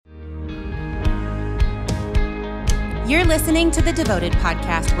You're listening to the Devoted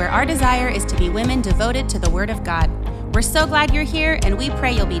Podcast, where our desire is to be women devoted to the Word of God. We're so glad you're here, and we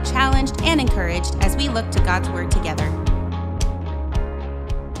pray you'll be challenged and encouraged as we look to God's Word together.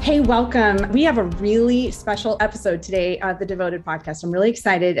 Hey, welcome. We have a really special episode today of the Devoted Podcast. I'm really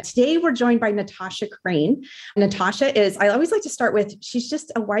excited. Today, we're joined by Natasha Crain. Natasha is, I always like to start with, she's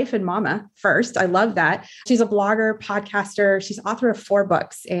just a wife and mama first. I love that. She's a blogger, podcaster. She's author of 4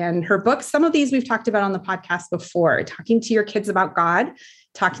 books. And her books, some of these we've talked about on the podcast before, talking to your kids about God,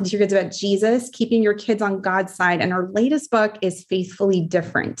 talking to your kids about Jesus, keeping your kids on God's side. And our latest book is Faithfully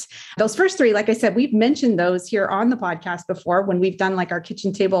Different. Those first 3, like I said, we've mentioned those here on the podcast before when we've done like our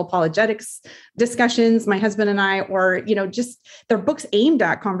kitchen table apologetics discussions, my husband and I, or, just they're books aimed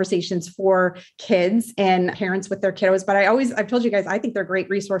at conversations for kids and parents with their kiddos. But I've told you guys, I think they're great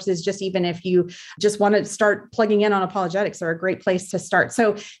resources, just even if you just want to start plugging in on apologetics, they're a great place to start.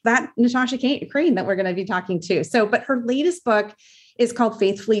 So that Natasha Crain that we're going to be talking to. But her latest book is called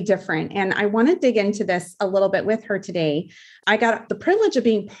Faithfully Different. And I want to dig into this a little bit with her today. I got the privilege of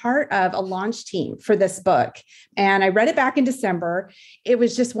being part of a launch team for this book. And I read it back in December. It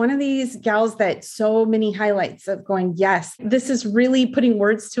was just one of these gals that so many highlights of going, yes, this is really putting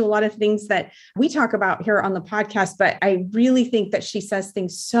words to a lot of things that we talk about here on the podcast. But I really think that she says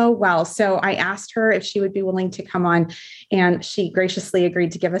things so well. So I asked her if she would be willing to come on, and she graciously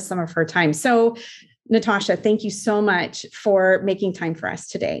agreed to give us some of her time. So Natasha, thank you so much for making time for us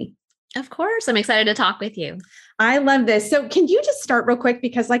today. Of course. I'm excited to talk with you. I love this. So can you just start real quick?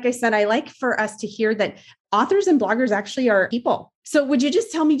 Because like I said, I like for us to hear that authors and bloggers actually are people. So would you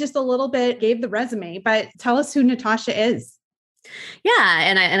just tell me just a little bit, gave the resume, but tell us who Natasha is. Yeah.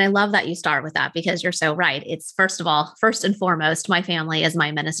 And I love that you start with that, because you're so right. It's first and foremost, my family is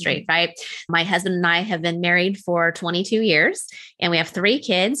my ministry, right? My husband and I have been married for 22 years and we have 3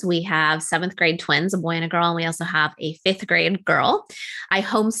 kids. We have 7th grade twins, a boy and a girl. And we also have a 5th grade girl. I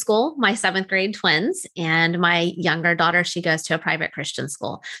homeschool my 7th grade twins, and my younger daughter, she goes to a private Christian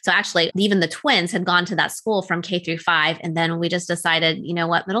school. So actually even the twins had gone to that school from K through 5. And then we just decided, you know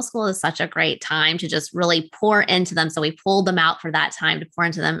what, middle school is such a great time to just really pour into them. So we pulled them out for that time to pour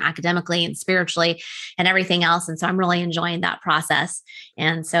into them academically and spiritually and everything else. And so I'm really enjoying that process.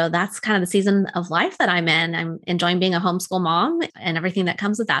 And so that's kind of the season of life that I'm in. I'm enjoying being a homeschool mom and everything that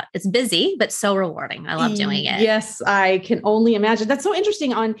comes with that. It's busy, but so rewarding. I love doing it. Yes, I can only imagine. That's so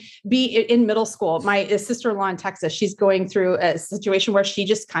interesting in middle school. My sister-in-law in Texas, she's going through a situation where she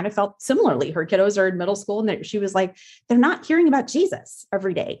just kind of felt similarly. Her kiddos are in middle school and she was like, they're not hearing about Jesus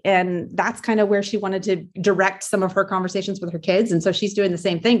every day. And that's kind of where she wanted to direct some of her conversations with her kids. And so she's doing the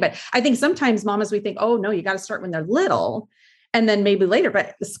same thing. But I think sometimes mamas, we think, oh no, you got to start when they're little and then maybe later,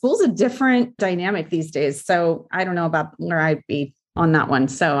 but the school's a different dynamic these days. So I don't know about where I'd be on that one.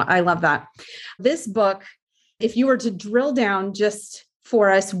 So I love that. This book, if you were to drill down just for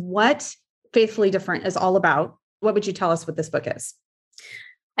us, what Faithfully Different is all about, what would you tell us what this book is?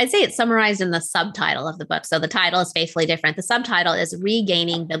 I'd say it's summarized in the subtitle of the book. So the title is Faithfully Different. The subtitle is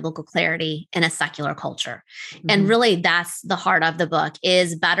Regaining Biblical Clarity in a Secular Culture. Mm-hmm. And really that's the heart of the book,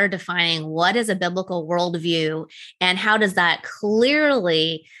 is better defining what is a biblical worldview and how does that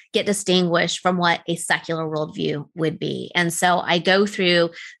clearly get distinguished from what a secular worldview would be. And so I go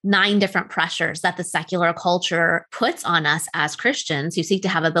through 9 different pressures that the secular culture puts on us as Christians who seek to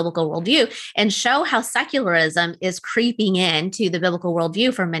have a biblical worldview, and show how secularism is creeping into the biblical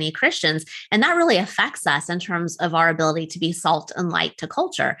worldview for many Christians. And that really affects us in terms of our ability to be salt and light to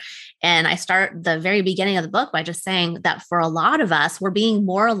culture. And I start the very beginning of the book by just saying that for a lot of us, we're being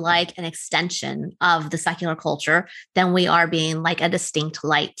more like an extension of the secular culture than we are being like a distinct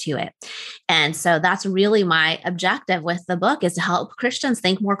light to it. And so that's really my objective with the book, is to help Christians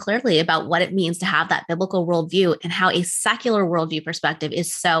think more clearly about what it means to have that biblical worldview and how a secular worldview perspective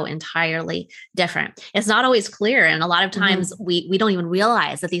is so entirely different. It's not always clear. And a lot of times we don't even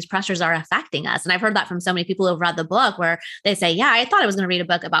realize that these pressures are affecting us. And I've heard that from so many people who have read the book, where they say, yeah, I thought I was going to read a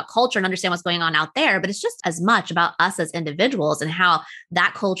book about culture and understand what's going on out there, but it's just as much about us as individuals and how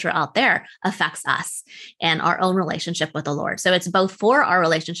that culture out there affects us and our own relationship with the Lord. So it's both for our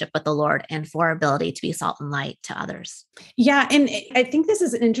relationship with the Lord and for our ability to be salt and light to others. Yeah. And I think this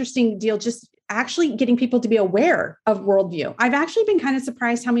is an interesting deal, just actually getting people to be aware of worldview. I've actually been kind of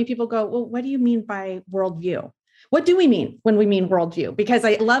surprised how many people go, well, what do you mean by worldview? What do we mean when we mean worldview? Because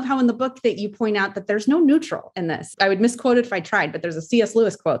I love how in the book that you point out that there's no neutral in this. I would misquote it if I tried, but there's a C.S.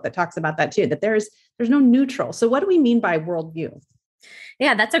 Lewis quote that talks about that too, that there's no neutral. So what do we mean by worldview?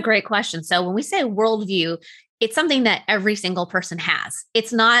 Yeah, that's a great question. So when we say worldview, it's something that every single person has.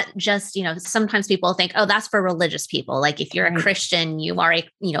 It's not just, sometimes people think, oh, that's for religious people. Like if you're a Christian, you are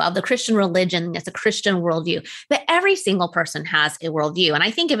of the Christian religion, it's a Christian worldview. But every single person has a worldview. And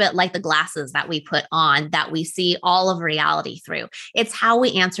I think of it like the glasses that we put on that we see all of reality through. It's how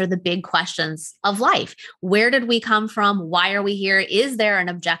we answer the big questions of life. Where did we come from? Why are we here? Is there an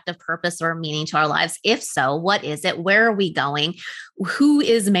objective purpose or meaning to our lives? If so, what is it? Where are we going? Who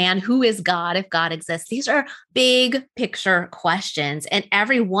is man? Who is God, if God exists? These are big picture questions. And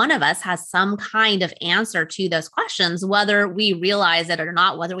every one of us has some kind of answer to those questions, whether we realize it or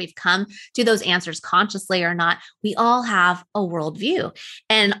not, whether we've come to those answers consciously or not. We all have a worldview,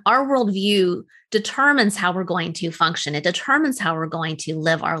 and our worldview determines how we're going to function. It determines how we're going to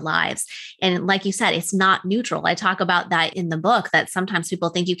live our lives. And like you said, it's not neutral. I talk about that in the book, that sometimes people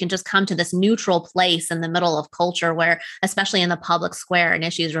think you can just come to this neutral place in the middle of culture where, especially in the public square and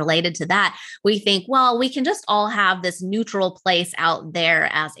issues related to that, we think, well, we can just all have this neutral place out there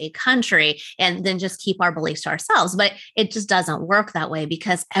as a country and then just keep our beliefs to ourselves. But it just doesn't work that way,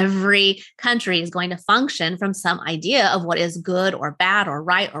 because every country is going to function from some idea of what is good or bad or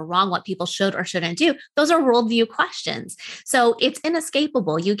right or wrong, what people should or shouldn't do. Those are worldview questions. So it's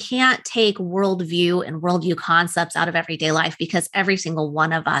inescapable. You can't take worldview and worldview concepts out of everyday life, because every single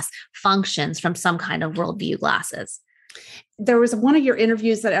one of us functions from some kind of worldview glasses. There was one of your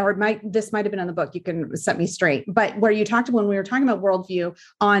interviews this might have been in the book, you can set me straight, but where you talked, when we were talking about worldview,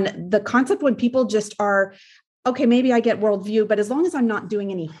 on the concept when people just are, okay, maybe I get worldview, but as long as I'm not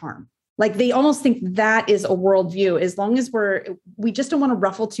doing any harm. Like they almost think that is a worldview, as long as we just don't want to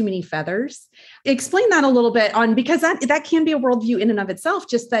ruffle too many feathers. Explain that a little bit because that can be a worldview in and of itself,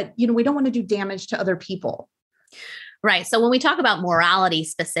 just that, we don't want to do damage to other people. Right. So when we talk about morality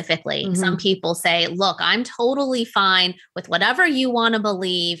specifically, some people say, look, I'm totally fine with whatever you want to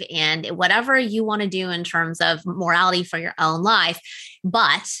believe and whatever you want to do in terms of morality for your own life,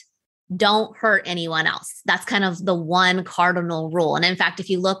 but don't hurt anyone else. That's kind of the one cardinal rule. And in fact, if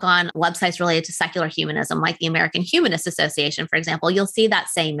you look on websites related to secular humanism, like the American Humanist Association, for example, you'll see that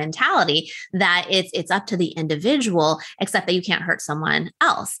same mentality, that it's up to the individual, except that you can't hurt someone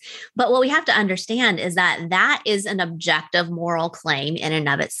else. But what we have to understand is that is an objective moral claim in and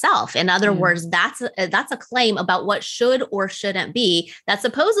of itself. In other words, that's a claim about what should or shouldn't be that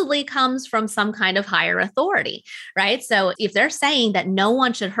supposedly comes from some kind of higher authority, right? So if they're saying that no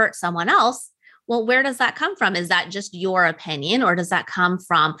one should hurt someone else, well, where does that come from? Is that just your opinion, or does that come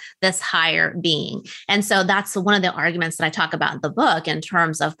from this higher being? And so that's one of the arguments that I talk about in the book in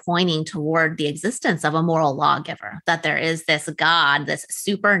terms of pointing toward the existence of a moral lawgiver, that there is this God, this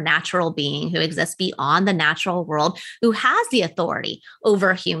supernatural being who exists beyond the natural world, who has the authority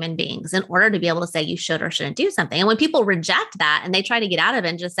over human beings in order to be able to say you should or shouldn't do something. And when people reject that and they try to get out of it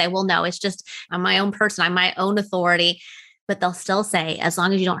and just say, well, no, it's just I'm my own person, I'm my own authority. But they'll still say, as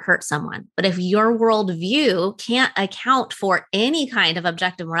long as you don't hurt someone. But if your worldview can't account for any kind of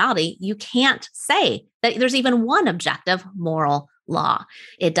objective morality, you can't say that there's even one objective moral law.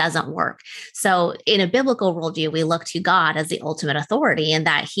 It doesn't work. So in a biblical worldview, we look to God as the ultimate authority, and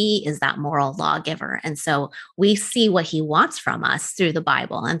that he is that moral lawgiver. And so we see what he wants from us through the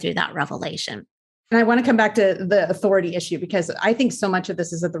Bible and through that revelation. And I want to come back to the authority issue, because I think so much of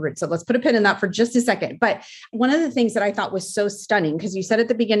this is at the root. So let's put a pin in that for just a second. But one of the things that I thought was so stunning, because you said at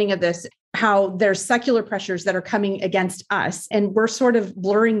the beginning of this, how there's secular pressures that are coming against us, and we're sort of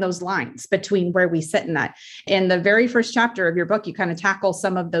blurring those lines between where we sit in that. In the very first chapter of your book, you kind of tackle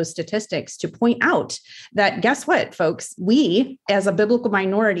some of those statistics to point out that, guess what, folks, we as a biblical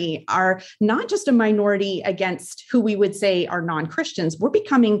minority are not just a minority against who we would say are non-Christians. We're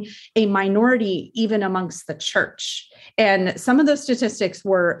becoming a minority even amongst the church. And some of those statistics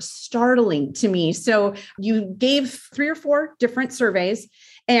were startling to me. So you gave 3 or 4 different surveys,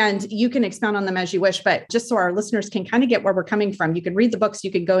 and you can expound on them as you wish, but just so our listeners can kind of get where we're coming from, you can read the books,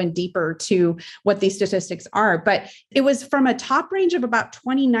 you can go in deeper to what these statistics are. But it was from a top range of about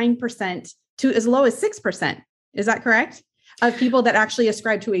 29% to as low as 6%. Is that correct? Of people that actually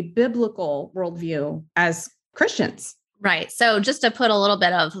ascribe to a biblical worldview as Christians. Right. So just to put a little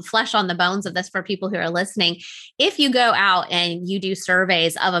bit of flesh on the bones of this for people who are listening, if you go out and you do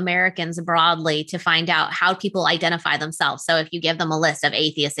surveys of Americans broadly to find out how people identify themselves. So if you give them a list of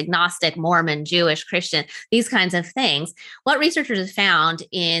atheist, agnostic, Mormon, Jewish, Christian, these kinds of things, what researchers have found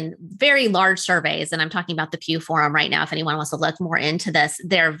in very large surveys, and I'm talking about the Pew Forum right now, if anyone wants to look more into this,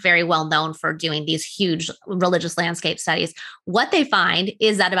 they're very well known for doing these huge religious landscape studies. What they find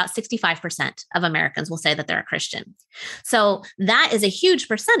is that about 65% of Americans will say that they're a Christian. So that is a huge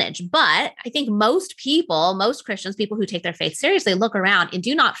percentage. But I think most people, most Christians, people who take their faith seriously, look around and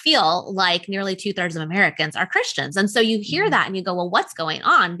do not feel like nearly 2/3 of Americans are Christians. And so you hear that and you go, well, what's going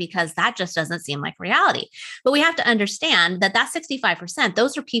on? Because that just doesn't seem like reality. But we have to understand that 65%,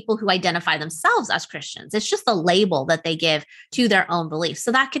 those are people who identify themselves as Christians. It's just the label that they give to their own beliefs.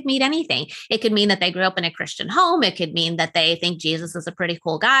 So that could mean anything. It could mean that they grew up in a Christian home. It could mean that they think Jesus is a pretty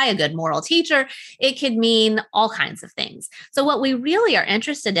cool guy, a good moral teacher. It could mean all kinds of things. So what we really are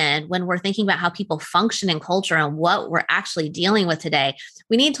interested in when we're thinking about how people function in culture and what we're actually dealing with today,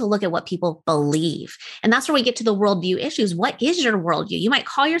 we need to look at what people believe. And that's where we get to the worldview issues. What is your worldview? You might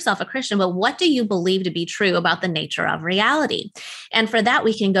call yourself a Christian, but what do you believe to be true about the nature of reality? And for that,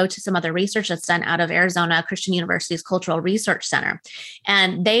 we can go to some other research that's done out of Arizona Christian University's Cultural Research Center.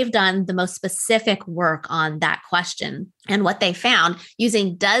 And they've done the most specific work on that question. And what they found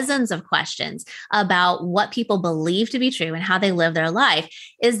using dozens of questions about what people believe to be true and how they live their life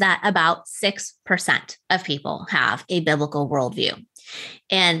is that about 6% of people have a biblical worldview.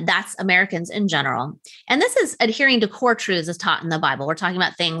 And that's Americans in general. And this is adhering to core truths as taught in the Bible. We're talking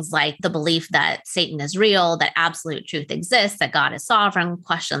about things like the belief that Satan is real, that absolute truth exists, that God is sovereign,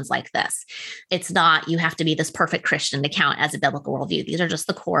 questions like this. It's not, you have to be this perfect Christian to count as a biblical worldview. These are just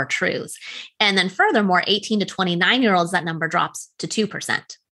the core truths. And then furthermore, 18 to 29-year-olds, that number drops to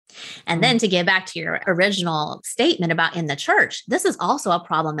 2%. And then to get back to your original statement about in the church, this is also a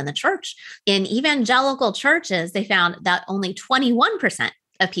problem in the church. In evangelical churches, they found that only 21%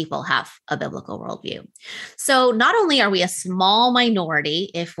 of people have a biblical worldview. So not only are we a small minority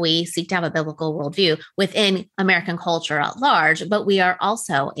if we seek to have a biblical worldview within American culture at large, but we are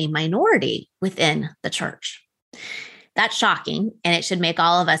also a minority within the church. That's shocking. And it should make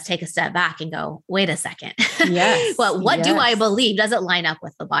all of us take a step back and go, wait a second. Yes. Well, what yes. do I believe? Does it line up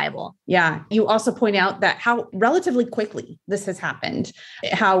with the Bible? Yeah. You also point out that how relatively quickly this has happened,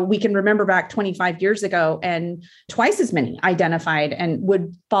 how we can remember back 25 years ago and twice as many identified and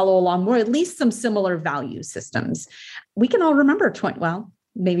would follow along more, at least some similar value systems. We can all remember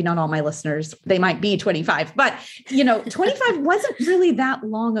maybe not all my listeners, they might be 25, but 25 wasn't really that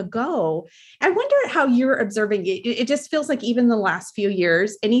long ago. I wonder how you're observing it. It just feels like even the last few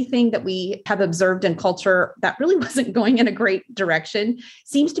years, anything that we have observed in culture that really wasn't going in a great direction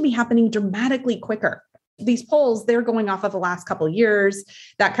seems to be happening dramatically quicker. These polls, they're going off of the last couple of years,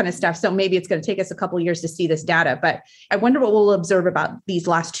 that kind of stuff. So maybe it's going to take us a couple of years to see this data, but I wonder what we'll observe about these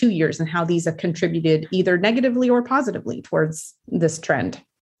last 2 years and how these have contributed either negatively or positively towards this trend.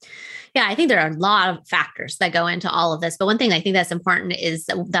 Yeah, I think there are a lot of factors that go into all of this. But one thing I think that's important is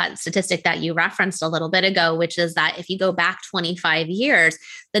that statistic that you referenced a little bit ago, which is that if you go back 25 years,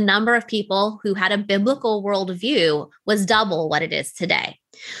 the number of people who had a biblical worldview was double what it is today.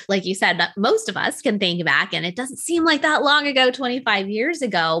 Like you said, that most of us can think back, and it doesn't seem like that long ago, 25 years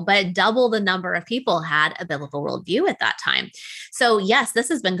ago, but double the number of people had a biblical worldview at that time. So yes, this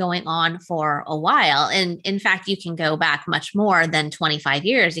has been going on for a while. And in fact, you can go back much more than 25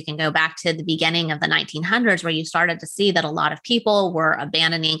 years. You can go back to the beginning of the 1900s, where you started to see that a lot of people were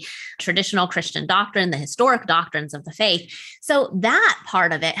abandoning traditional Christian doctrine, the historic doctrines of the faith. So that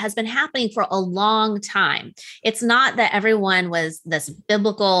part of it has been happening for a long time. It's not that everyone was this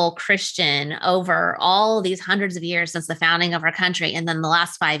biblical Christian over all these hundreds of years since the founding of our country. And then the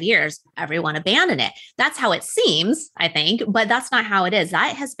last 5 years, everyone abandoned it. That's how it seems, I think, but that's not how it is.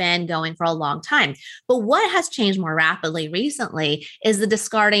 That has been going for a long time. But what has changed more rapidly recently is the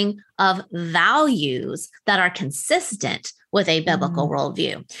discarding of values that are consistent with a biblical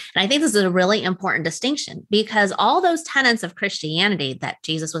worldview. And I think this is a really important distinction, because all those tenets of Christianity, that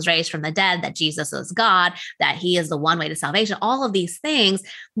Jesus was raised from the dead, that Jesus is God, that he is the one way to salvation, all of these things,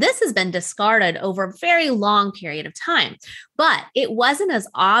 this has been discarded over a very long period of time. But it wasn't as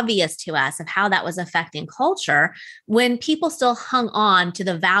obvious to us of how that was affecting culture when people still hung on to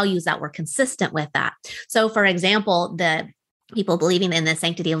the values that were consistent with that. So for example, the people believing in the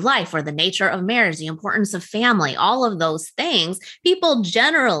sanctity of life or the nature of marriage, the importance of family, all of those things, people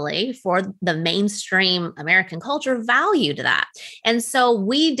generally, for the mainstream American culture, valued that. And so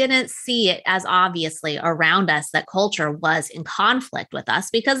we didn't see it as obviously around us that culture was in conflict with us,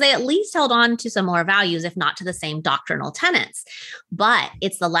 because they at least held on to similar values, if not to the same doctrinal tenets. But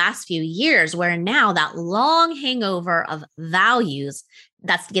it's the last few years where now that long hangover of values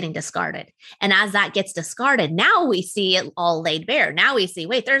that's getting discarded. And as that gets discarded, now we see it all laid bare. Now we see,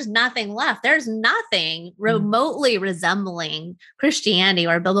 wait, there's nothing left. There's nothing remotely resembling Christianity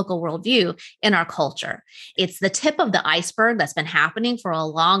or biblical worldview in our culture. It's the tip of the iceberg that's been happening for a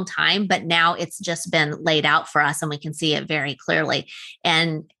long time, but now it's just been laid out for us and we can see it very clearly.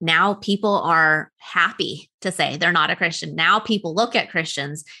 And now people are happy to say they're not a Christian. Now people look at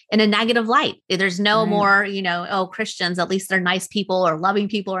Christians in a negative light. There's no more, oh, Christians, at least they're nice people or loving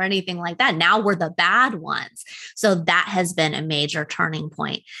people or anything like that. Now we're the bad ones. So that has been a major turning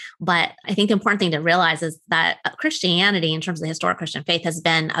point. But I think the important thing to realize is that Christianity, in terms of the historic Christian faith, has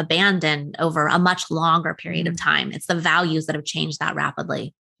been abandoned over a much longer period of time. It's the values that have changed that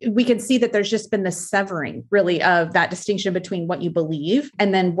rapidly. We can see that there's just been this severing really of that distinction between what you believe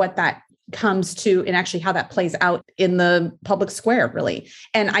and then what that comes to and actually how that plays out in the public square, really.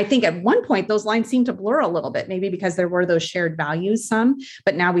 And I think at one point, those lines seem to blur a little bit, maybe because there were those shared values some,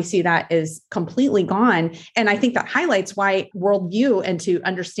 but now we see that is completely gone. And I think that highlights why worldview and to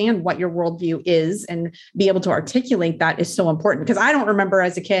understand what your worldview is and be able to articulate that is so important. Because I don't remember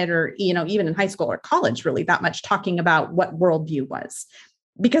as a kid or, even in high school or college, really that much talking about what worldview was,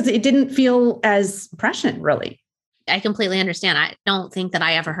 because it didn't feel as prescient, really. I completely understand. I don't think that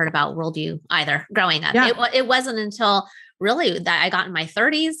I ever heard about worldview either growing up. Yeah. It wasn't until really that I got in my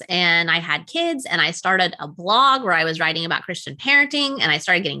 30s and I had kids and I started a blog where I was writing about Christian parenting and I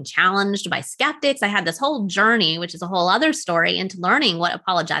started getting challenged by skeptics. I had this whole journey, which is a whole other story, into learning what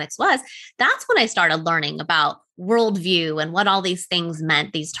apologetics was. That's when I started learning about worldview and what all these things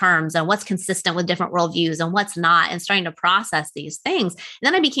meant, these terms, and what's consistent with different worldviews and what's not, and starting to process these things. And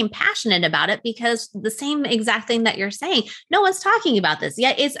then I became passionate about it because the same exact thing that you're saying, no one's talking about this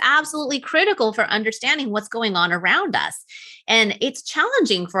yet. It's absolutely critical for understanding what's going on around us. And it's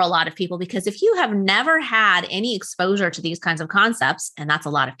challenging for a lot of people because if you have never had any exposure to these kinds of concepts, and that's a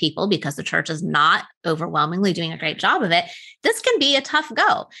lot of people because the church is not overwhelmingly doing a great job of it, this can be a tough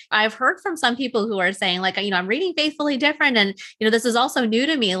go. I've heard from some people who are saying like, I'm reading Faithfully Different. And, this is also new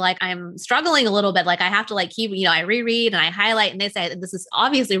to me. Like I'm struggling a little bit. Like I have to keep, I reread and I highlight and they say, this is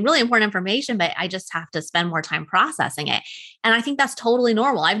obviously really important information, but I just have to spend more time processing it. And I think that's totally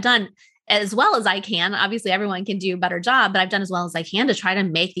normal. I've done as well as I can. Obviously, everyone can do a better job, but I've done as well as I can to try to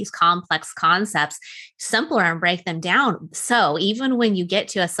make these complex concepts simpler and break them down. So even when you get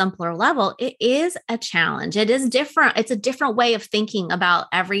to a simpler level, it is a challenge. It is different. It's a different way of thinking about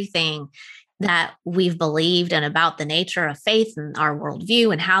everything that we've believed and about the nature of faith and our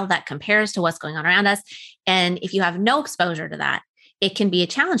worldview and how that compares to what's going on around us. And if you have no exposure to that, it can be a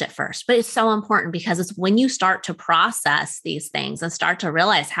challenge at first, but it's so important because it's when you start to process these things and start to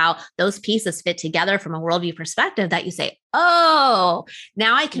realize how those pieces fit together from a worldview perspective that you say, oh,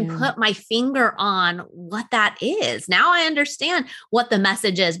 now I can put my finger on what that is. Now I understand what the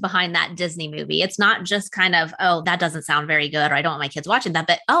message is behind that Disney movie. It's not just kind of, oh, that doesn't sound very good, or I don't want my kids watching that,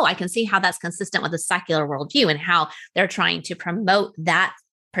 but oh, I can see how that's consistent with a secular worldview and how they're trying to promote that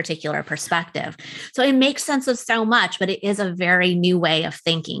particular perspective. So it makes sense of so much, but it is a very new way of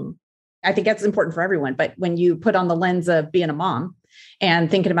thinking. I think that's important for everyone. But when you put on the lens of being a mom and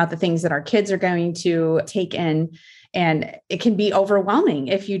thinking about the things that our kids are going to take in, and it can be overwhelming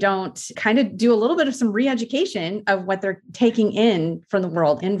if you don't kind of do a little bit of some re-education of what they're taking in from the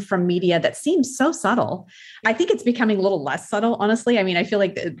world and from media that seems so subtle. I think it's becoming a little less subtle, honestly. I mean, I feel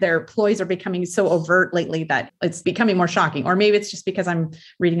like their ploys are becoming so overt lately that it's becoming more shocking. Or maybe it's just because I'm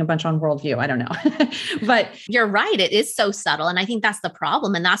reading a bunch on worldview. I don't know. But you're right. It is so subtle. And I think that's the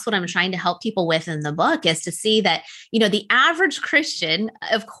problem. And that's what I'm trying to help people with in the book, is to see that, the average Christian,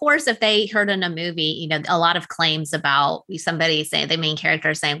 of course, if they heard in a movie, a lot of claims about somebody saying, the main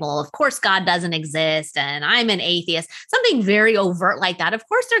character saying, well, of course, God doesn't exist and I'm an atheist, something very overt like that. Of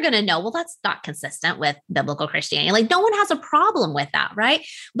course, they're going to know, well, that's not consistent with biblical Christianity. Like no one has a problem with that, right?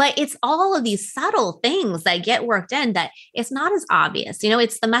 But it's all of these subtle things that get worked in that it's not as obvious.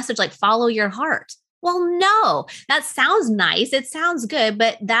 It's the message like follow your heart. Well, no, that sounds nice. It sounds good,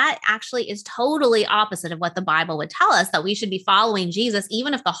 but that actually is totally opposite of what the Bible would tell us, that we should be following Jesus,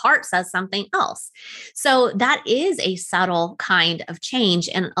 even if the heart says something else. So that is a subtle kind of change,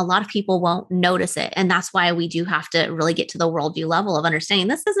 and a lot of people won't notice it. And that's why we do have to really get to the worldview level of understanding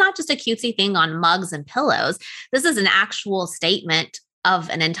this is not just a cutesy thing on mugs and pillows. This is an actual statement of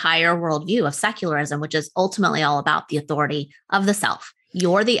an entire worldview of secularism, which is ultimately all about the authority of the self.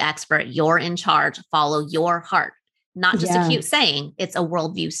 You're the expert. You're in charge. Follow your heart. Not just a cute saying. It's a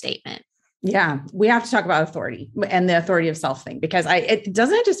worldview statement. Yeah, we have to talk about authority and the authority of self thing, because it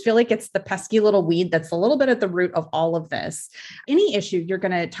doesn't just feel like it's the pesky little weed that's a little bit at the root of all of this. Any issue you're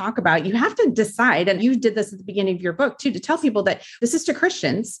going to talk about, you have to decide, and you did this at the beginning of your book too, to tell people that this is to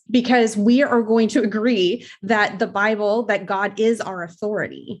Christians, because we are going to agree that the Bible, that God is our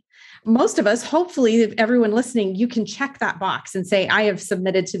authority. Most of us, hopefully everyone listening, you can check that box and say, I have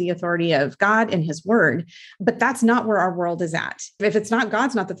submitted to the authority of God and his word, but that's not where our world is at. If it's not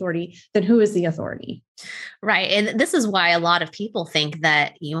God's not the authority, then who is the authority? Right. And this is why a lot of people think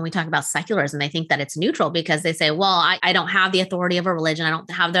that, when we talk about secularism, they think that it's neutral because they say, well, I don't have the authority of a religion. I don't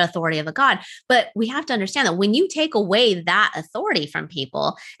have the authority of a God. But we have to understand that when you take away that authority from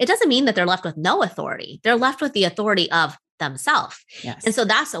people, it doesn't mean that they're left with no authority. They're left with the authority of themselves. Yes. And so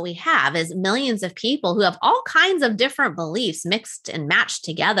that's what we have is millions of people who have all kinds of different beliefs mixed and matched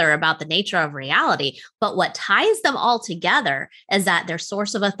together about the nature of reality. But what ties them all together is that their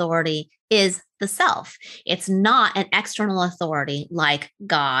source of authority is the self. It's not an external authority like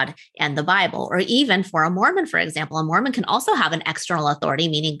God and the Bible, or even for a Mormon, for example. A Mormon can also have an external authority,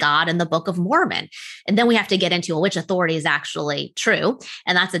 meaning God and the Book of Mormon. And then we have to get into which authority is actually true.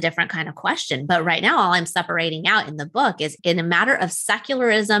 And that's a different kind of question. But right now, all I'm separating out in the book is in a matter of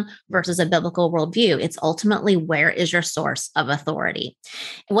secularism versus a biblical worldview. It's ultimately where is your source of authority?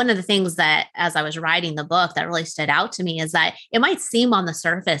 One of the things that, as I was writing the book, that really stood out to me is that it might seem on the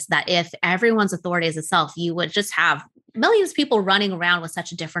surface that if everyone's authority is itself, you would just have millions of people running around with such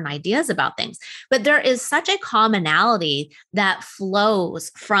different ideas about things. But there is such a commonality that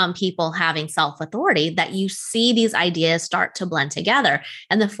flows from people having self-authority that you see these ideas start to blend together.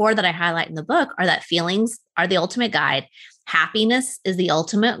 And the four that I highlight in the book are that feelings are the ultimate guide. Happiness is the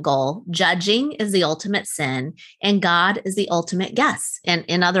ultimate goal. Judging is the ultimate sin. And God is the ultimate guess. And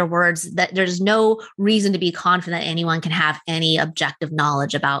in other words, that there's no reason to be confident anyone can have any objective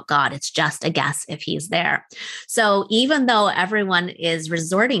knowledge about God. It's just a guess if he's there. So even though everyone is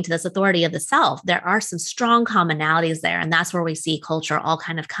resorting to this authority of the self, there are some strong commonalities there. And that's where we see culture all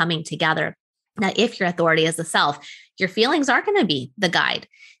kind of coming together. Now, if your authority is the self, your feelings are going to be the guide.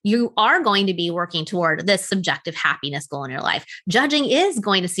 You are going to be working toward this subjective happiness goal in your life. Judging is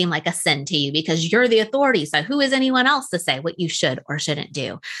going to seem like a sin to you because you're the authority. So who is anyone else to say what you should or shouldn't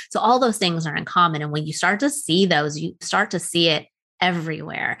do? So all those things are in common. And when you start to see those, you start to see it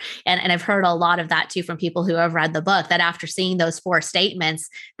everywhere. And I've heard a lot of that too from people who have read the book, that after seeing those four statements,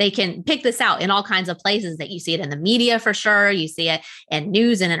 they can pick this out in all kinds of places. That you see it in the media for sure. You see it in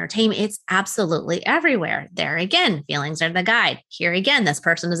news and entertainment. It's absolutely everywhere. There again, feelings are the guide. Here again, this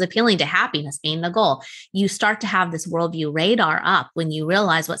person is appealing to happiness being the goal. You start to have this worldview radar up when you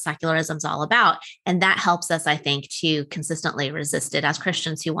realize what secularism is all about. And that helps us, I think, to consistently resist it as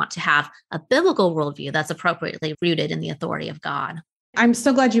Christians who want to have a biblical worldview that's appropriately rooted in the authority of God. I'm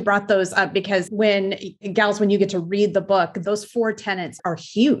so glad you brought those up because when you get to read the book, those four tenets are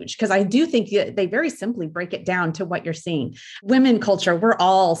huge because I do think they very simply break it down to what you're seeing. Women culture, we're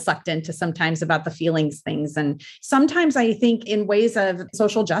all sucked into sometimes about the feelings things. And sometimes I think in ways of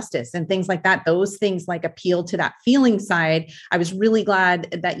social justice and things like that, those things like appeal to that feeling side. I was really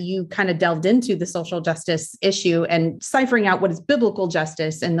glad that you kind of delved into the social justice issue and ciphering out what is biblical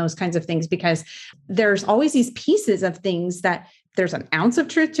justice and those kinds of things, because there's always these pieces of things that there's an ounce of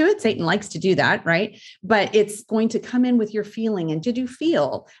truth to it. Satan likes to do that, right? But it's going to come in with your feeling and did you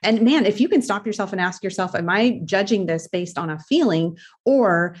feel? And man, if you can stop yourself and ask yourself, am I judging this based on a feeling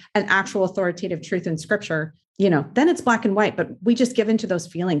or an actual authoritative truth in scripture? Then it's black and white, but we just give into those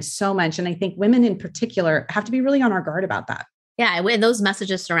feelings so much. And I think women in particular have to be really on our guard about that. Yeah, and those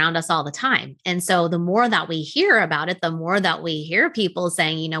messages surround us all the time. And so the more that we hear about it, the more that we hear people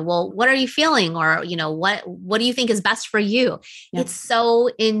saying, well, what are you feeling? Or, what do you think is best for you? Yeah. It's so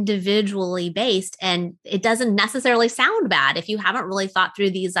individually based and it doesn't necessarily sound bad if you haven't really thought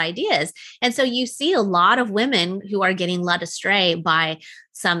through these ideas. And so you see a lot of women who are getting led astray by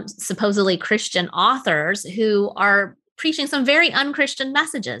some supposedly Christian authors who are preaching some very unchristian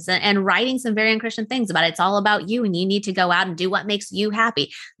messages and writing some very unchristian things about it. It's all about you and you need to go out and do what makes you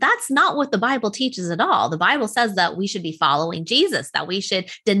happy. That's not what the Bible teaches at all. The Bible says that we should be following Jesus, that we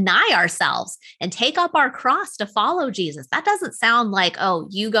should deny ourselves and take up our cross to follow Jesus. That doesn't sound like, oh,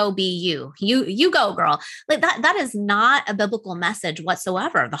 you go be you. You go, girl. Like that is not a biblical message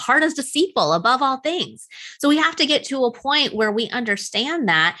whatsoever. The heart is deceitful above all things. So we have to get to a point where we understand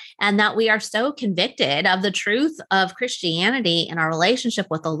that and that we are so convicted of the truth of Christianity and our relationship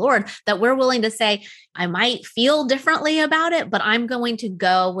with the Lord that we're willing to say, I might feel differently about it, but I'm going to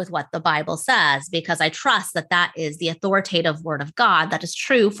go with what the Bible says because I trust that that is the authoritative word of God that is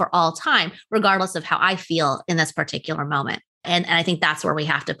true for all time, regardless of how I feel in this particular moment. And I think that's where we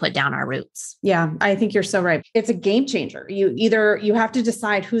have to put down our roots. Yeah, I think you're so right. It's a game changer. You have to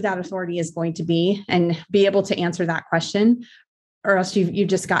decide who that authority is going to be and be able to answer that question. or else you've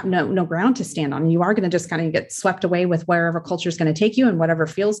just got no ground to stand on. You are going to just kind of get swept away with wherever culture is going to take you and whatever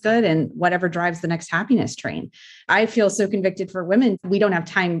feels good and whatever drives the next happiness train. I feel so convicted for women. We don't have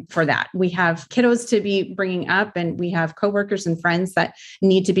time for that. We have kiddos to be bringing up, and we have coworkers and friends that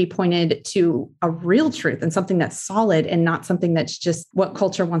need to be pointed to a real truth and something that's solid and not something that's just what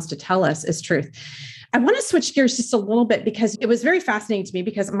culture wants to tell us is truth. I want to switch gears just a little bit because it was very fascinating to me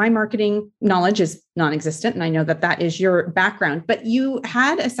because my marketing knowledge is non-existent. And I know that that is your background, but you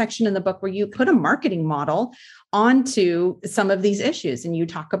had a section in the book where you put a marketing model onto some of these issues. And you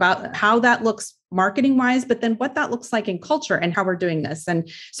talk about how that looks marketing wise, but then what that looks like in culture and how we're doing this.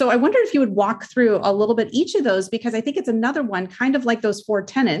 And so I wonder if you would walk through a little bit each of those, because I think it's another one, kind of like those 4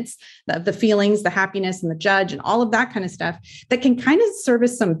 tenets, the feelings, the happiness, and the judge, and all of that kind of stuff that can kind of serve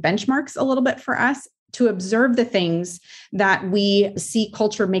as some benchmarks a little bit for us to observe the things that we see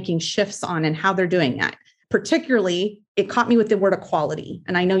culture making shifts on and how they're doing that. Particularly, it caught me with the word equality.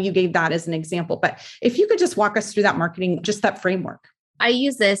 And I know you gave that as an example, but if you could just walk us through that marketing, just that framework. I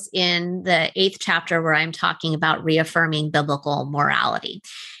use this in the 8th chapter where I'm talking about reaffirming biblical morality.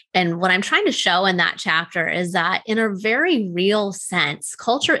 And what I'm trying to show in that chapter is that in a very real sense,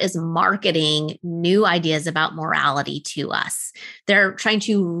 culture is marketing new ideas about morality to us. They're trying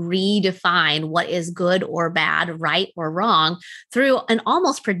to redefine what is good or bad, right or wrong through an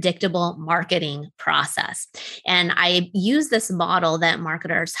almost predictable marketing process. And I use this model that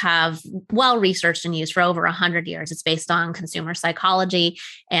marketers have well researched and used for over 100 years. It's based on consumer psychology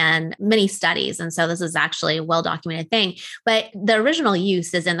and many studies. And so this is actually a well-documented thing. But the original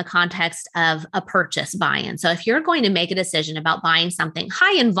use is in the context of a purchase buy-in. So if you're going to make a decision about buying something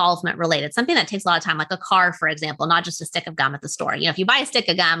high involvement related, something that takes a lot of time, like a car, for example, not just a stick of gum at the store. You know, if you buy a stick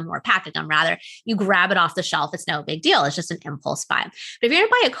of gum or a pack of gum, rather, you grab it off the shelf. It's no big deal. It's just an impulse buy. But if you're going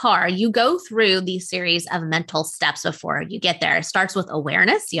to buy a car, you go through these series of mental steps before you get there. It starts with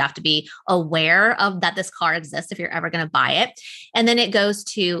awareness. You have to be aware of that this car exists if you're ever going to buy it. And then it goes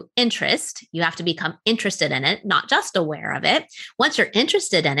to interest. You have to become interested in it, not just aware of it. Once you're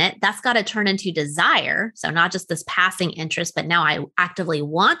interested in it, that's got to turn into desire. So not just this passing interest, but now I actively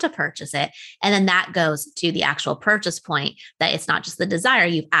want to purchase it. And then that goes to the actual purchase point that it's not just the desire,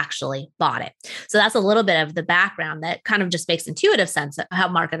 you've actually bought it. So that's a little bit of the background that kind of just makes intuitive sense of how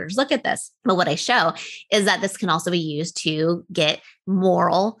marketers look at this. But what I show is that this can also be used to get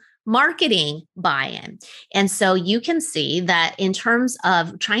moral marketing buy-in. And so you can see that in terms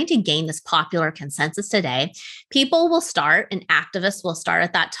of trying to gain this popular consensus today, people will start, and activists will start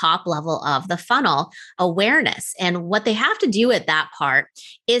at that top level of the funnel, awareness. And what they have to do at that part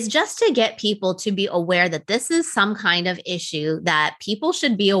is just to get people to be aware that this is some kind of issue that people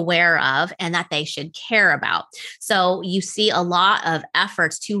should be aware of and that they should care about. So you see a lot of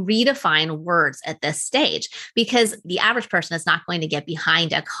efforts to redefine words at this stage, because the average person is not going to get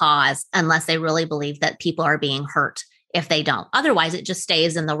behind a cause unless they really believe that people are being hurt if they don't. Otherwise, it just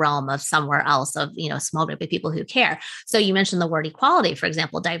stays in the realm of somewhere else of, a small group of people who care. So you mentioned the word equality, for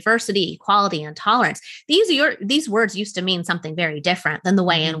example, diversity, equality, and tolerance. These words used to mean something very different than the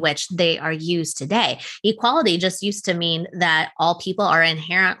way in which they are used today. Equality just used to mean that all people are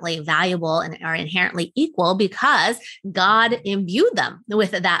inherently valuable and are inherently equal because God imbued them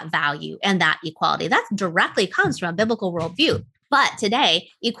with that value and that equality. That directly comes from a biblical worldview. But today,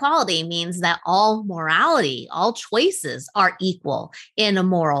 equality means that all morality, all choices are equal in a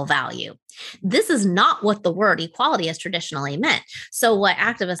moral value. This is not what the word equality has traditionally meant. So what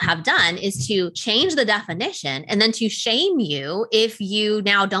activists have done is to change the definition and then to shame you if you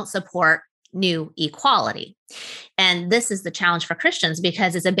now don't support new equality. And this is the challenge for Christians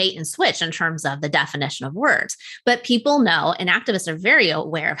because it's a bait and switch in terms of the definition of words. But people know, and activists are very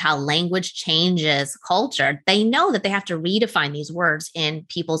aware of how language changes culture. They know that they have to redefine these words in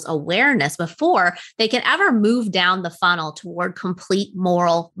people's awareness before they can ever move down the funnel toward complete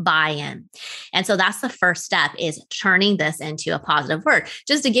moral buy-in. And so that's the first step, is turning this into a positive word.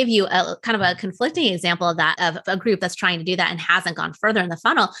 Just to give you a kind of a conflicting example of that, of a group that's trying to do that and hasn't gone further in the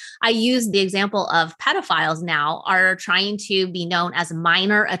funnel, I use the example of pedophiles now are trying to be known as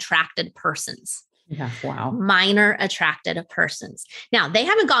minor attracted persons. Yeah, wow. Minor attracted persons. Now, they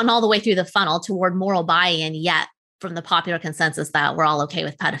haven't gotten all the way through the funnel toward moral buy-in yet from the popular consensus that we're all okay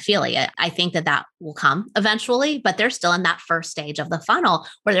with pedophilia. I think that will come eventually, but they're still in that first stage of the funnel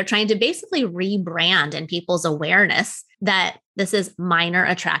where they're trying to basically rebrand in people's awareness that this is minor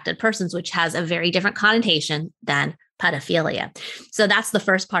attracted persons, which has a very different connotation than pedophilia. So that's the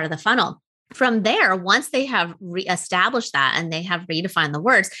first part of the funnel. From there, once they have established that and they have redefined the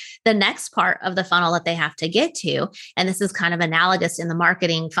words, the next part of the funnel that they have to get to, and this is kind of analogous in the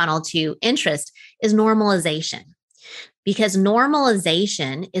marketing funnel to interest, is normalization. because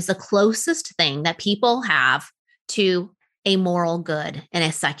normalization is the closest thing that people have to a moral good in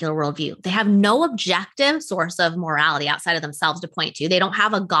a secular worldview. They have no objective source of morality outside of themselves to point to. They don't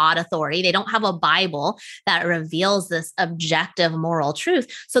have a God authority. They don't have a Bible that reveals this objective moral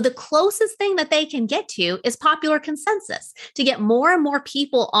truth. So the closest thing that they can get to is popular consensus, to get more and more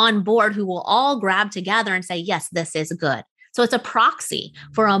people on board who will all grab together and say, yes, this is good. So it's a proxy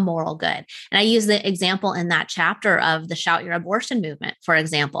for a moral good. And I use the example in that chapter of the Shout Your Abortion movement, for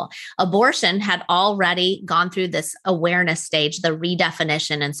example. Abortion had already gone through this awareness stage, the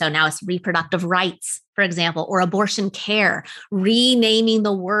redefinition. And so now it's reproductive rights, for example, or abortion care, renaming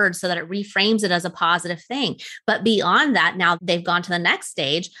the word so that it reframes it as a positive thing. But beyond that, now they've gone to the next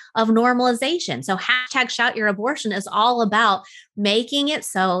stage of normalization. So hashtag Shout Your Abortion is all about making it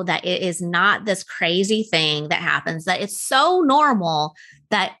so that it is not this crazy thing that happens, that it's so normal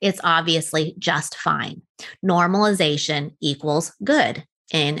that it's obviously just fine. Normalization equals good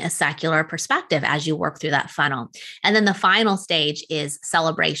in a secular perspective as you work through that funnel. And then the final stage is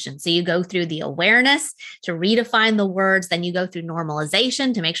celebration. So you go through the awareness to redefine the words, then you go through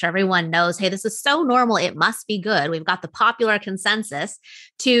normalization to make sure everyone knows, hey, this is so normal, it must be good. We've got the popular consensus,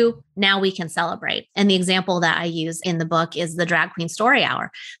 to now we can celebrate. And the example that I use in the book is the Drag Queen Story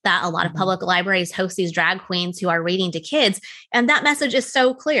Hour, that a lot of public libraries host these drag queens who are reading to kids. And that message is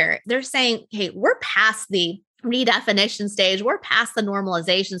so clear. They're saying, hey, we're past the redefinition stage. We're past the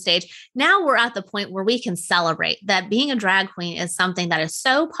normalization stage. Now we're at the point where we can celebrate that being a drag queen is something that is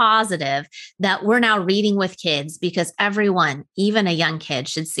so positive that we're now reading with kids, because everyone, even a young kid,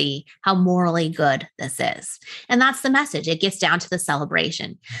 should see how morally good this is. And that's the message. It gets down to the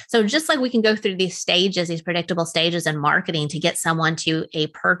celebration. So just like we can go through these stages, these predictable stages in marketing to get someone to a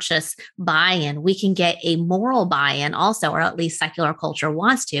purchase buy-in, we can get a moral buy-in also, or at least secular culture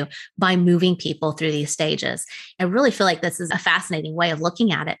wants to, by moving people through these stages. I really feel like this is a fascinating way of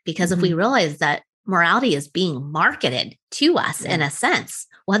looking at it, because if we realize that morality is being marketed to us in a sense,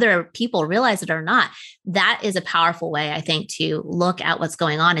 whether people realize it or not, that is a powerful way, I think, to look at what's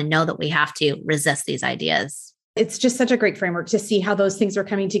going on and know that we have to resist these ideas. It's just such a great framework to see how those things are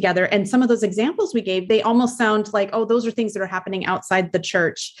coming together. And some of those examples we gave, they almost sound like, oh, those are things that are happening outside the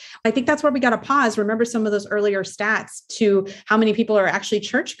church. I think that's where we got to pause. Remember some of those earlier stats to how many people are actually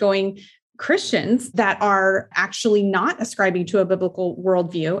church going Christians that are actually not ascribing to a biblical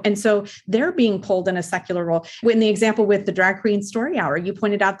worldview. And so they're being pulled in a secular role. In the example with the Drag Queen Story Hour, you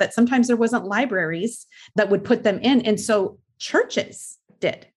pointed out that sometimes there wasn't libraries that would put them in. And so churches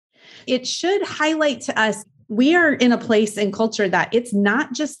did. It should highlight to us, we are in a place in culture that it's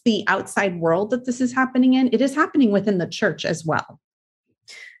not just the outside world that this is happening in, it is happening within the church as well.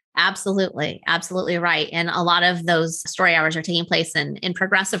 Absolutely. Absolutely right. And a lot of those story hours are taking place in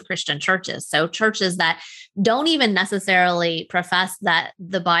progressive Christian churches. So churches that don't even necessarily profess that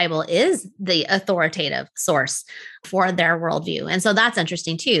the Bible is the authoritative source for their worldview. And so that's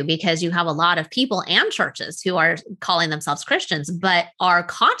interesting too, because you have a lot of people and churches who are calling themselves Christians, but are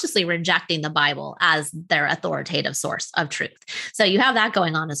consciously rejecting the Bible as their authoritative source of truth. So you have that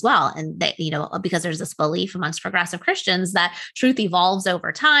going on as well. And that, because there's this belief amongst progressive Christians that truth evolves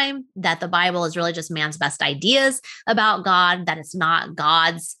over time, that the Bible is really just man's best ideas about God, that it's not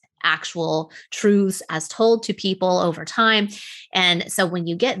God's actual truths as told to people over time. And so when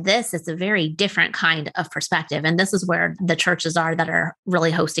you get this, it's a very different kind of perspective. And this is where the churches are that are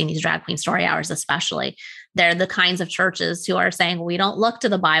really hosting these drag queen story hours, especially. They're the kinds of churches who are saying, we don't look to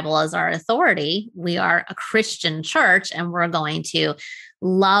the Bible as our authority. We are a Christian church, and we're going to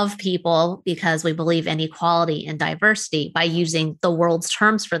love people because we believe in equality and diversity by using the world's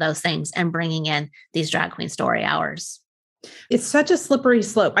terms for those things and bringing in these drag queen story hours. It's such a slippery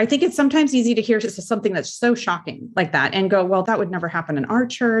slope. I think it's sometimes easy to hear just something that's so shocking like that and go, well, that would never happen in our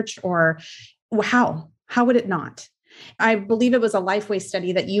church, or how would it not? I believe it was a Lifeway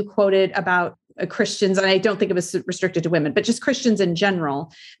study that you quoted about Christians, and I don't think it was restricted to women, but just Christians in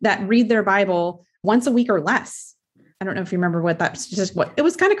general that read their Bible once a week or less. I don't know if you remember what that just what it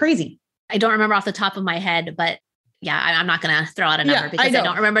was kind of crazy. I don't remember off the top of my head, but yeah, I'm not going to throw out a number because I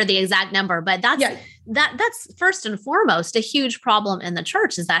don't remember the exact number, but that's first and foremost a huge problem in the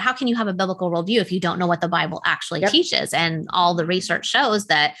church, is that how can you have a biblical worldview if you don't know what the Bible actually teaches? And all the research shows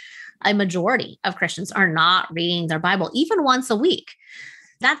that a majority of Christians are not reading their Bible even once a week.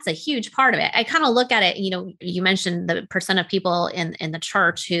 That's a huge part of it. I kind of look at it, you mentioned the percent of people in the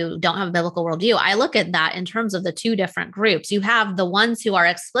church who don't have a biblical worldview. I look at that in terms of the two different groups. You have the ones who are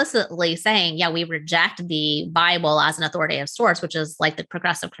explicitly saying, yeah, we reject the Bible as an authoritative source, which is like the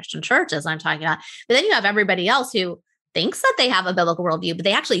progressive Christian churches I'm talking about. But then you have everybody else who thinks that they have a biblical worldview, but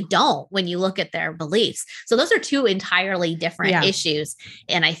they actually don't when you look at their beliefs. So those are two entirely different issues.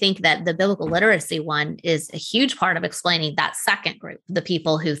 And I think that the biblical literacy one is a huge part of explaining that second group, the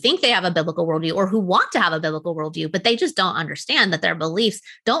people who think they have a biblical worldview or who want to have a biblical worldview, but they just don't understand that their beliefs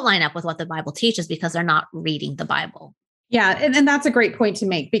don't line up with what the Bible teaches because they're not reading the Bible. Yeah. And that's a great point to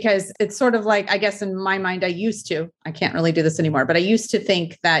make, because it's sort of like, I guess in my mind, I can't really do this anymore, but I used to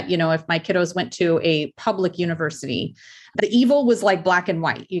think that, if my kiddos went to a public university, the evil was like black and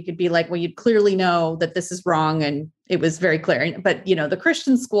white. You could be like, well, you'd clearly know that this is wrong. And it was very clear. But, the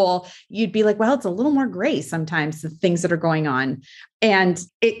Christian school, you'd be like, well, it's a little more gray sometimes, the things that are going on. And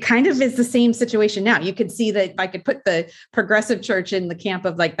it kind of is the same situation now. You could see that if I could put the progressive church in the camp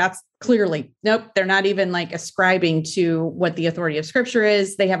of like, that's clearly, nope, they're not even like ascribing to what the authority of scripture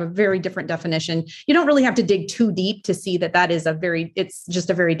is. They have a very different definition. You don't really have to dig too deep to see that that is it's just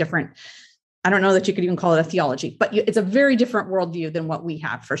a very different, I don't know that you could even call it a theology, but it's a very different worldview than what we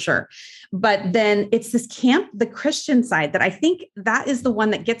have for sure. But then it's this camp, the Christian side, that I think that is the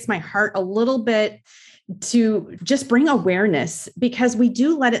one that gets my heart a little bit to just bring awareness, because we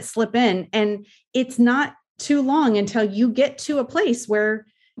do let it slip in, and it's not too long until you get to a place where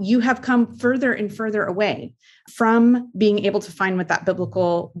you have come further and further away from being able to find what that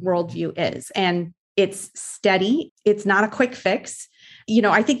biblical worldview is. And it's steady. It's not a quick fix.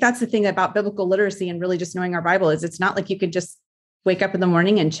 I think that's the thing about biblical literacy and really just knowing our Bible is it's not like you could just wake up in the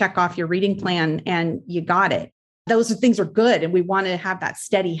morning and check off your reading plan and you got it. Those things are good, and we want to have that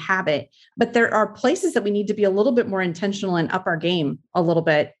steady habit. But there are places that we need to be a little bit more intentional and up our game a little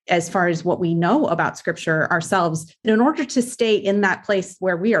bit as far as what we know about scripture ourselves, in order to stay in that place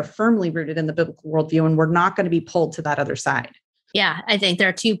where we are firmly rooted in the biblical worldview and we're not going to be pulled to that other side. Yeah, I think there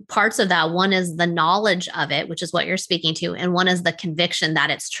are two parts of that. One is the knowledge of it, which is what you're speaking to. And one is the conviction that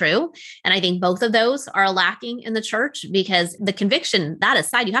it's true. And I think both of those are lacking in the church, because the conviction, that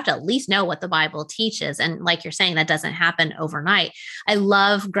aside, you have to at least know what the Bible teaches. And like you're saying, that doesn't happen overnight. I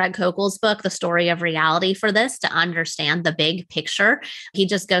love Greg Koukl's book, The Story of Reality, for this, to understand the big picture. He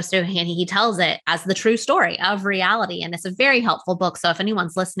just goes through and he tells it as the true story of reality. And it's a very helpful book. So if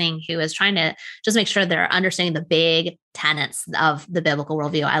anyone's listening who is trying to just make sure they're understanding the big tenets of the biblical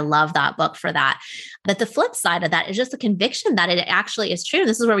worldview, I love that book for that. But the flip side of that is just the conviction that it actually is true.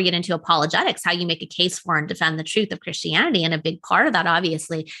 This is where we get into apologetics, how you make a case for and defend the truth of Christianity. And a big part of that,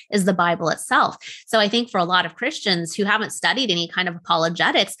 obviously, is the Bible itself. So I think for a lot of Christians who haven't studied any kind of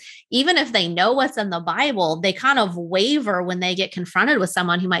apologetics, even if they know what's in the Bible, they kind of waver when they get confronted with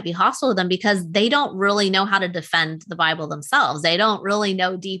someone who might be hostile to them, because they don't really know how to defend the Bible themselves. They don't really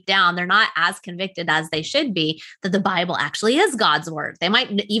know deep down. They're not as convicted as they should be that the Bible actually is God's word. They might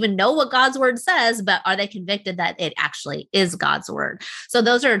even know what God's word says, but are they convicted that it actually is God's word? So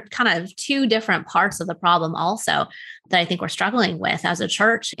those are kind of two different parts of the problem also that I think we're struggling with as a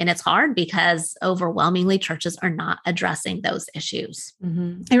church. And it's hard because overwhelmingly churches are not addressing those issues.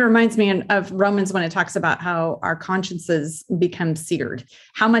 Mm-hmm. It reminds me of Romans when it talks about how our consciences become seared.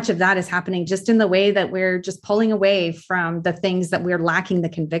 How much of that is happening just in the way that we're just pulling away from the things that we're lacking the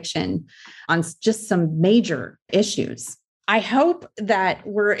conviction on, just some major issues. I hope that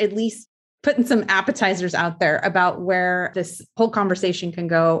we're at least putting some appetizers out there about where this whole conversation can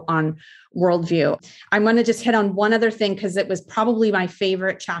go on worldview. I'm going to just hit on one other thing, because it was probably my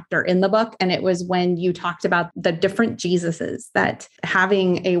favorite chapter in the book. And it was when you talked about the different Jesuses, that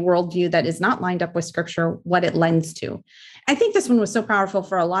having a worldview that is not lined up with scripture, what it lends to. I think this one was so powerful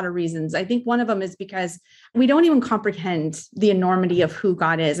for a lot of reasons. I think one of them is because we don't even comprehend the enormity of who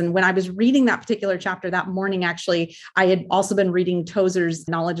God is. And when I was reading that particular chapter that morning, actually, I had also been reading Tozer's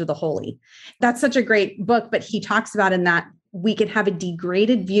Knowledge of the Holy. That's such a great book, but he talks about in that we can have a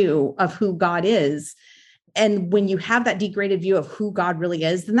degraded view of who God is. And when you have that degraded view of who God really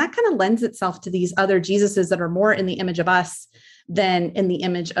is, then that kind of lends itself to these other Jesuses that are more in the image of us than in the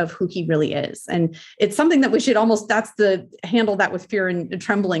image of who he really is. And it's something that we should handle that with fear and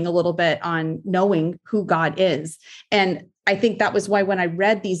trembling a little bit on knowing who God is. And I think that was why when I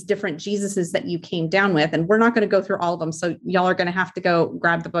read these different Jesuses that you came down with, and we're not going to go through all of them, so y'all are going to have to go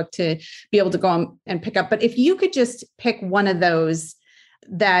grab the book to be able to go on and pick up. But if you could just pick one of those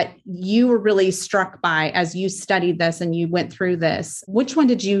that you were really struck by as you studied this and you went through this, which one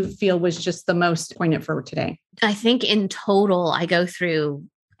did you feel was just the most poignant for today? I think in total, I go through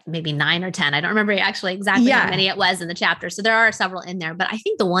maybe 9 or 10. I don't remember actually exactly how many it was in the chapter. So there are several in there, but I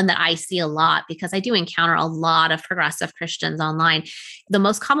think the one that I see a lot, because I do encounter a lot of progressive Christians online, the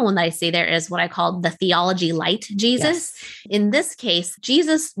most common one that I see there is what I call the theology light Jesus. Yes. In this case,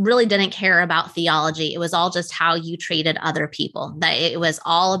 Jesus really didn't care about theology. It was all just how you treated other people, that it was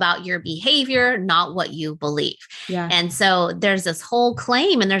all about your behavior, not what you believe. Yeah. And so there's this whole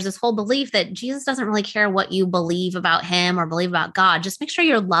claim and there's this whole belief that Jesus doesn't really care what you believe about him or believe about God. Just make sure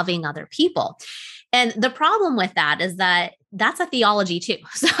you're loving other people. And the problem with that is that that's a theology too.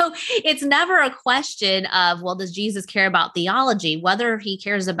 So it's never a question of, well, does Jesus care about theology? Whether he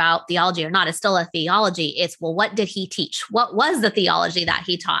cares about theology or not is still a theology. It's, well, what did he teach? What was the theology that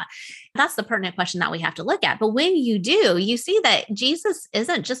he taught? That's the pertinent question that we have to look at. But when you do, you see that Jesus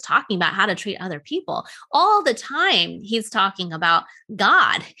isn't just talking about how to treat other people. All the time, he's talking about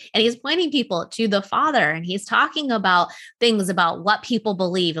God, and he's pointing people to the Father, and he's talking about things about what people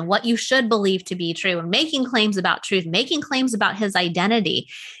believe and what you should believe to be true, and making claims about truth, making claims about his identity.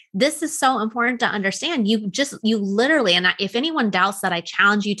 This is so important to understand. You literally, and if anyone doubts that, I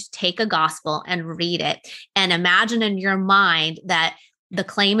challenge you to take a gospel and read it and imagine in your mind that the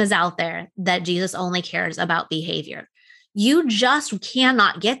claim is out there that Jesus only cares about behavior. You just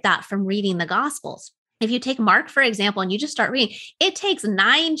cannot get that from reading the Gospels. If you take Mark, for example, and you just start reading, it takes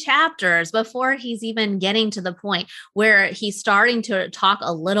 9 chapters before he's even getting to the point where he's starting to talk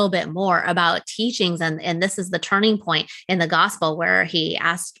a little bit more about teachings. And this is the turning point in the gospel where he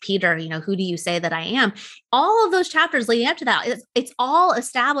asked Peter, who do you say that I am? All of those chapters leading up to that, it's all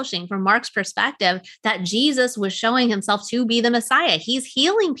establishing from Mark's perspective that Jesus was showing himself to be the Messiah. He's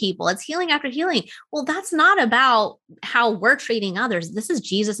healing people. It's healing after healing. Well, that's not about how we're treating others. This is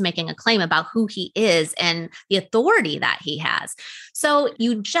Jesus making a claim about who he is and the authority that he has. So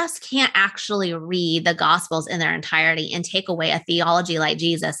you just can't actually read the Gospels in their entirety and take away a theology like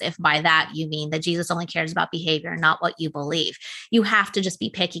Jesus, if by that you mean that Jesus only cares about behavior, not what you believe. You have to just be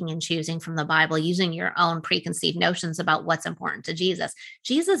picking and choosing from the Bible, using your own preconceived notions about what's important to Jesus.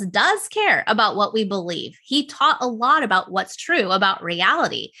 Jesus does care about what we believe. He taught a lot about what's true, about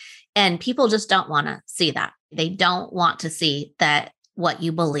reality, and people just don't want to see that. They don't want to see that what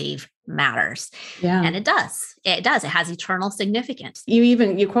you believe matters. Yeah. And it does. It does. It has eternal significance.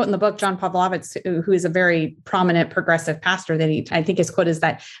 You quote in the book, John Pavlovitz, who is a very prominent progressive pastor, that I think his quote is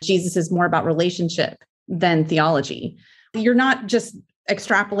that Jesus is more about relationship than theology. You're not just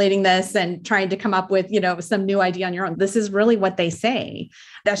extrapolating this and trying to come up with, some new idea on your own. This is really what they say.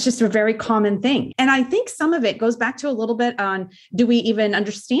 That's just a very common thing. And I think some of it goes back to a little bit on, do we even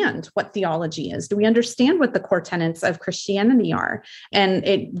understand what theology is? Do we understand what the core tenets of Christianity are? And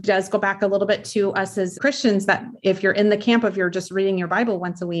it does go back a little bit to us as Christians, that if you're in the camp of you're just reading your Bible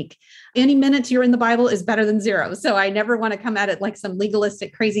once a week, any minute you're in the Bible is better than 0. So I never want to come at it like some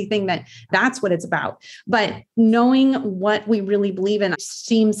legalistic, crazy thing that's what it's about. But knowing what we really believe in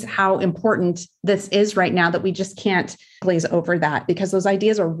seems how important this is right now, that we just can't glaze over that, because those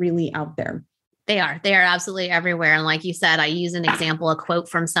ideas are really out there. They are absolutely everywhere. And like you said, I use an example, a quote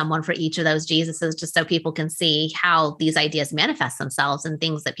from someone for each of those Jesuses, just so people can see how these ideas manifest themselves and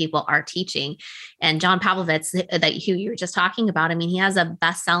things that people are teaching. And John Pavlovitz, who you were just talking about, he has a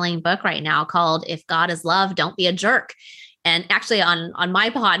best-selling book right now called If God is Love, Don't Be a Jerk. And actually on my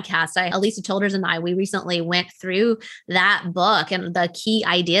podcast, Alisa Childers and I, we recently went through that book and the key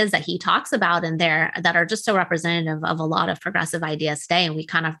ideas that he talks about in there that are just so representative of a lot of progressive ideas today. And we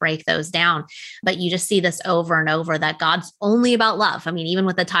kind of break those down. But you just see this over and over, that God's only about love. Even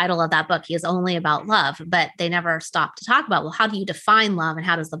with the title of that book, he is only about love, but they never stop to talk about, well, how do you define love and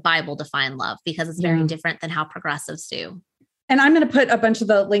how does the Bible define love? Because it's very different than how progressives do. And I'm going to put a bunch of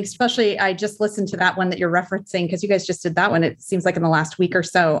the links, especially I just listened to that one that you're referencing, because you guys just did that one. It seems like in the last week or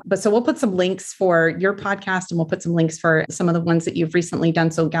so. But so we'll put some links for your podcast and we'll put some links for some of the ones that you've recently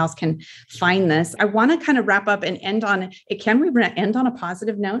done so gals can find this. I want to kind of wrap up and end on it. Can we end on a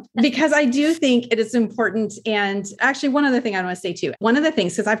positive note? Because I do think it is important. And actually, one other thing I want to say too, one of the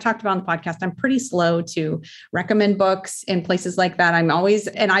things, because I've talked about on the podcast, I'm pretty slow to recommend books in places like that. I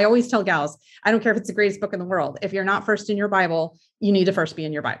always tell gals, I don't care if it's the greatest book in the world. If you're not first in your Bible, you need to first be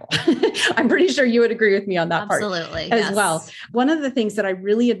in your Bible. I'm pretty sure you would agree with me on that part as well. One of the things that I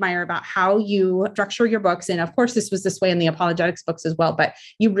really admire about how you structure your books, and of course, this was this way in the apologetics books as well, but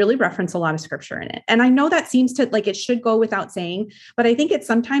you really reference a lot of scripture in it. And I know that seems to like, it should go without saying, but I think it's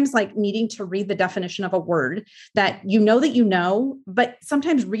sometimes like needing to read the definition of a word that but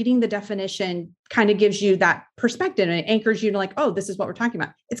sometimes reading the definition kind of gives you that perspective and it anchors you to like, oh, this is what we're talking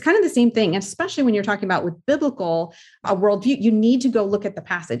about. It's kind of the same thing, especially when you're talking about with biblical worldview, you need need to go look at the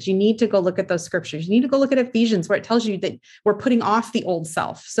passage. You need to go look at those scriptures. You need to go look at Ephesians, where it tells you that we're putting off the old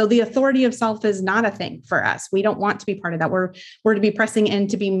self. So the authority of self is not a thing for us. We don't want to be part of that. We're to be pressing in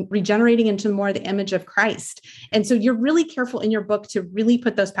to be regenerating into more the image of Christ. And so you're really careful in your book to really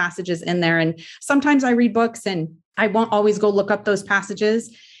put those passages in there. And sometimes I read books and I won't always go look up those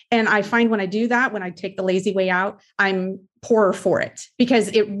passages. And I find when I do that, when I take the lazy way out, I'm poorer for it, because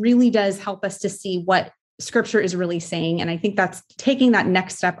it really does help us to see what scripture is really saying. And I think that's taking that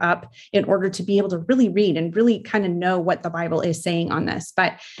next step up in order to be able to really read and really kind of know what the Bible is saying on this.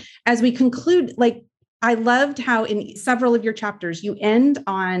 But as we conclude, I loved how in several of your chapters, you end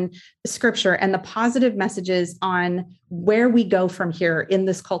on scripture and the positive messages on where we go from here in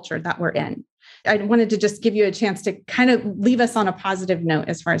this culture that we're in. I wanted to just give you a chance to kind of leave us on a positive note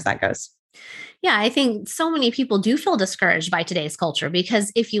as far as that goes. Yeah, I think so many people do feel discouraged by today's culture,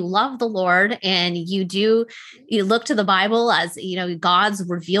 because if you love the Lord and you look to the Bible as, God's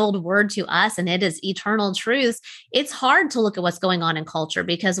revealed word to us, and it is eternal truth, it's hard to look at what's going on in culture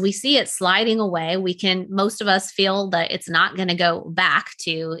because we see it sliding away. Most of us feel that it's not going to go back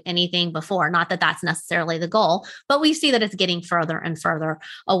to anything before. Not that that's necessarily the goal, but we see that it's getting further and further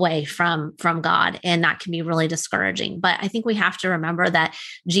away from God. And that can be really discouraging. But I think we have to remember that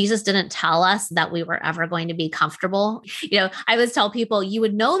Jesus didn't tell us that we were ever going to be comfortable. I always tell people, you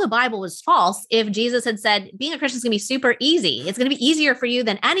would know the Bible was false if Jesus had said, being a Christian is going to be super easy. It's going to be easier for you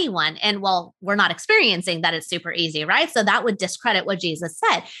than anyone. And we're not experiencing that it's super easy, right? So that would discredit what Jesus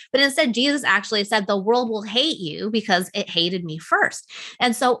said. But instead, Jesus actually said, the world will hate you because it hated me first.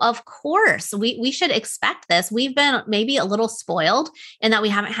 And so, of course, we should expect this. We've been maybe a little spoiled in that we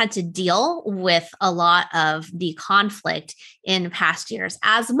haven't had to deal with a lot of the conflict in past years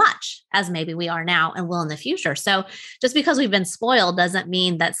as much as maybe we are now and will in the future. So just because we've been spoiled doesn't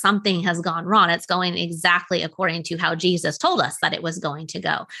mean that something has gone wrong. It's going exactly according to how Jesus told us that it was going to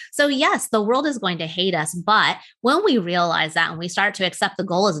go. So yes, the world is going to hate us. But when we realize that and we start to accept the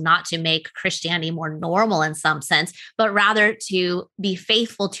goal is not to make Christianity more normal in some sense, but rather to be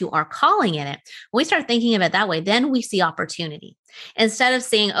faithful to our calling in it, when we start thinking of it that way, then we see opportunity. Instead of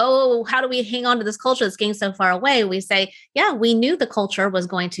saying, oh, how do we hang on to this culture that's getting so far away? We say, yeah, we knew the culture was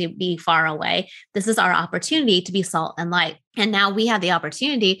going to be far away. This is our opportunity to be salt and light. And now we have the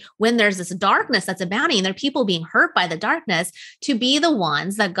opportunity, when there's this darkness that's abounding and there are people being hurt by the darkness, to be the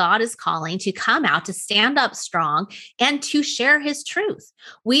ones that God is calling to come out, to stand up strong and to share his truth.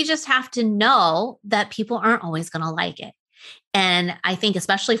 We just have to know that people aren't always going to like it. And I think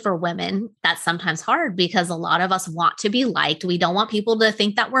especially for women, that's sometimes hard because a lot of us want to be liked. We don't want people to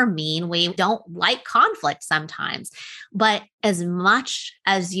think that we're mean. We don't like conflict sometimes. But as much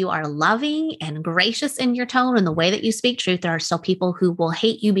as you are loving and gracious in your tone and the way that you speak truth, there are still people who will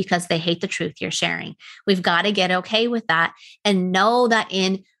hate you because they hate the truth you're sharing. We've got to get okay with that and know that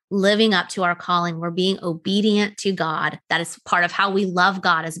in living up to our calling, we're being obedient to God. That is part of how we love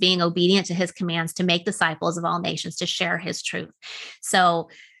God, is being obedient to his commands to make disciples of all nations, to share his truth. So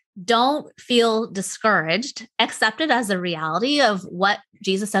don't feel discouraged. Accept it as a reality of what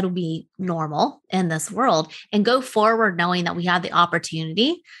Jesus said would be normal in this world, and go forward knowing that we have the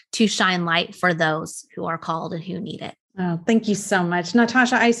opportunity to shine light for those who are called and who need it. Oh, thank you so much,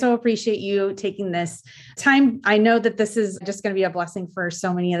 Natasha. I so appreciate you taking this time. I know that this is just going to be a blessing for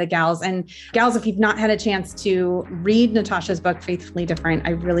so many of the gals. And gals, if you've not had a chance to read Natasha's book, Faithfully Different, I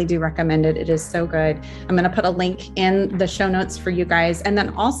really do recommend it. It is so good. I'm going to put a link in the show notes for you guys. And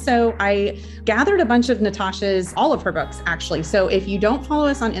then also I gathered a bunch of Natasha's, all of her books actually. So if you don't follow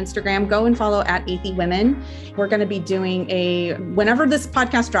us on Instagram, go and follow @AthyWomen. We're going to be doing whenever this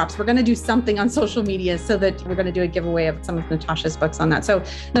podcast drops, we're going to do something on social media so that we're going to do a giveaway of some of Natasha's books on that. So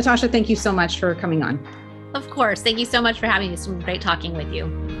Natasha, thank you so much for coming on. Of course. Thank you so much for having me. It's been great talking with you.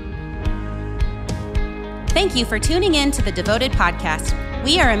 Thank you for tuning in to the Devoted Podcast.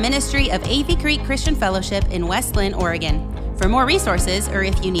 We are a ministry of Athey Creek Christian Fellowship in West Linn, Oregon. For more resources, or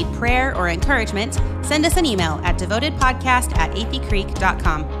if you need prayer or encouragement, send us an email at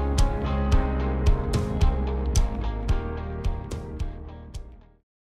devotedpodcast@atheycreek.com.